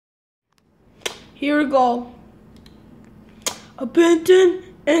Here we go. Abandon,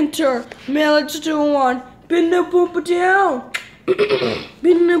 enter, Mallet 2-1. Bend the bumper down.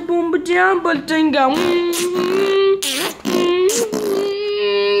 Bend the bumper down, but then go.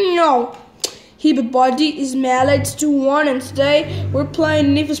 No. Everybody, is Mallet 2-1, and today we're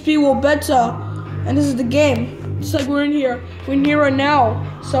playing Need for Speed World Beta. And this is the game. Just like we're in here. We're in here right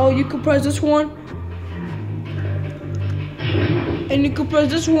now. So you can press this one. And you can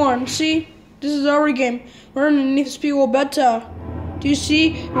press this one. See? This is our game. We're in the Need for Speed World Beta. Do you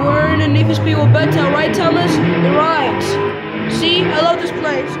see? We're in the Need for Speed World Beta, right, Thomas? You're right. See? I love this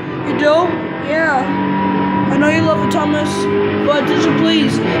place. You do? Yeah. I know you love it, Thomas. But just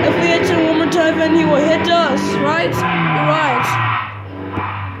please, if we hit him one more time, then he will hit us, right? You're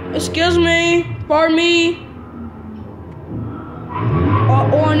right. Excuse me. Pardon me.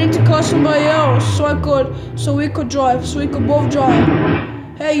 Or I need to call somebody else so we could drive, so we could both drive.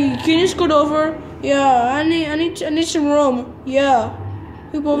 Hey, can you scoot over? Yeah, I need some room. Yeah,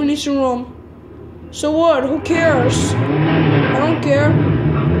 we both need some room. So what? Who cares? I don't care.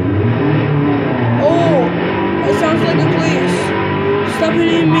 Oh, that sounds like a police. Stop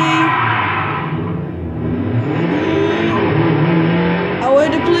hitting me. I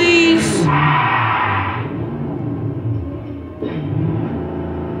want the police.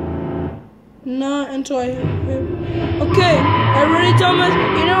 No, enjoy. Okay, are you ready, Thomas?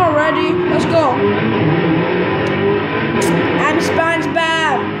 You know already. Let's go. I'm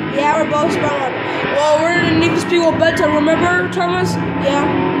SpongeBob. Yeah, we're both SpongeBob. Well, we're in the Need for Speed World Beta. Remember, Thomas? Yeah.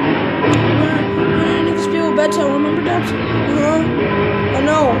 We're in the Need for Speed World Beta. Remember that? I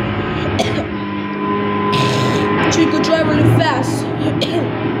know. So you could drive really fast.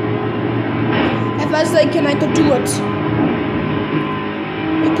 As fast as I could do it.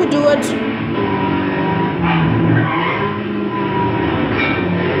 We could do it.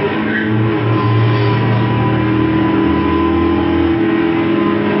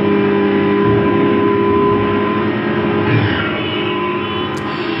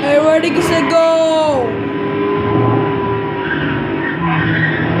 Ready, set, go!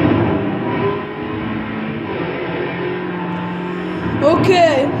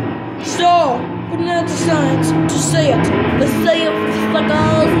 Okay, so putting out the signs to say it. Let's say it like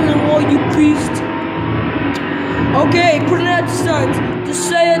all in the wall, you beast. Okay, putting out the signs to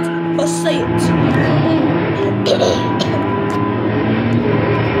say it, but say it.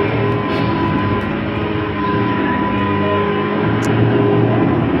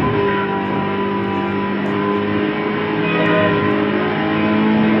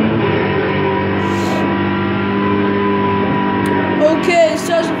 Okay,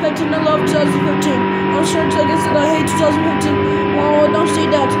 2015, I love 2015. I'm sure it's like I said, I hate 2015. Oh, don't say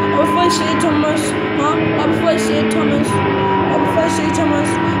that. Before I say it, Thomas. Huh? Before I say it, Thomas. Before I say it, Thomas.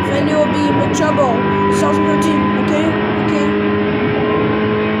 Then you will be in big trouble. 2015, okay? Okay.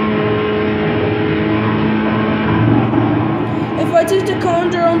 If I take the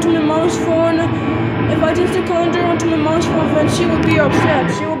calendar onto my mom's phone, then she will be upset.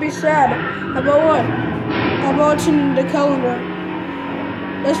 She will be sad. About what? About watching the calendar.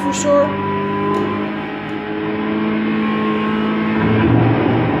 That's for sure.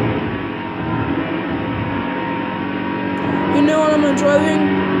 You know when I'm driving?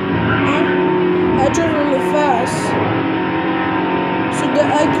 Huh? I drive really fast. So that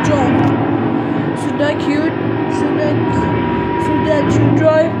I can drive. So that cute? So that you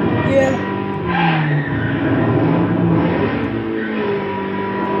drive? Yeah.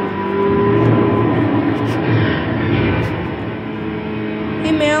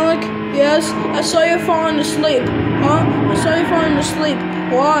 Yes, I saw you falling asleep. Huh? I saw you falling asleep.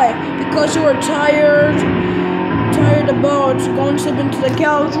 Why? Because you were tired. Tired about going to sleep into the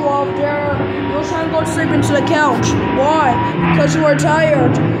couch. You out there. You were trying to go to sleep into the couch. Why? Because you were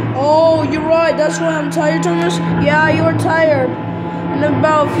tired. Oh, you're right. That's why I'm tired, Thomas. Yeah, you were tired. And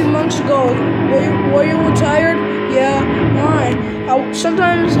about a few months ago, were you tired? Yeah. Why?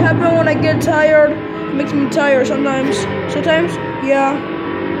 Sometimes it happens when I get tired. It makes me tired sometimes. Sometimes? Yeah.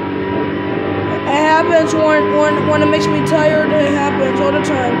 It happens when it makes me tired. It happens all the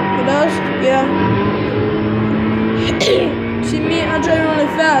time. It does? Yeah. See me? I'm driving really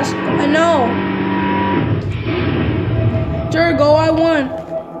fast. I know. There we go. I won.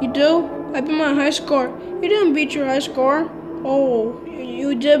 You do? I beat my high score. You didn't beat your high score. Oh,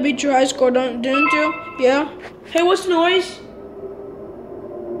 you did beat your high score, didn't you? Yeah. Hey, what's the noise?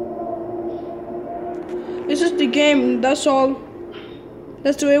 This is the game. That's all.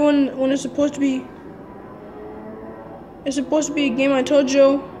 That's the way when it's supposed to be. It's supposed to be a game, I told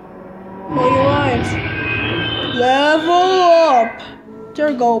you. Oh, you're right. Level up. There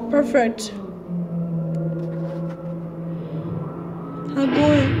we go. Perfect. I'm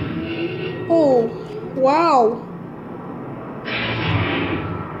going. Oh, wow.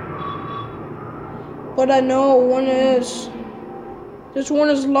 But I know one is. This one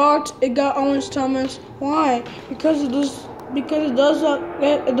is locked. It got orange, Thomas. Why? Because it does. Because it does.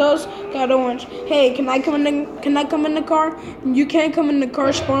 It does got orange. Hey, can I come in? Can I come in the car? You can't come in the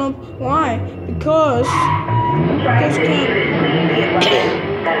car, Spawn. Why? Because. Got a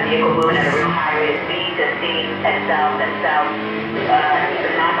vehicle moving at a real high rate of speed to south. The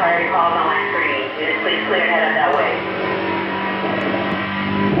non-priority calls on my screen. Please clear and head up that way.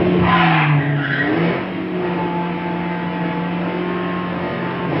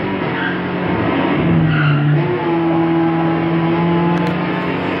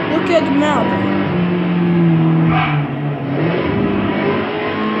 Look at the map.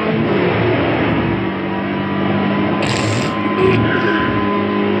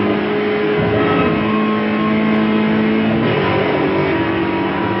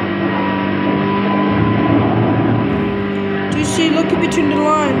 Do you see? Look in between the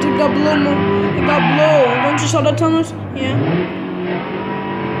lines. It got blue. Don't you saw that, Thomas?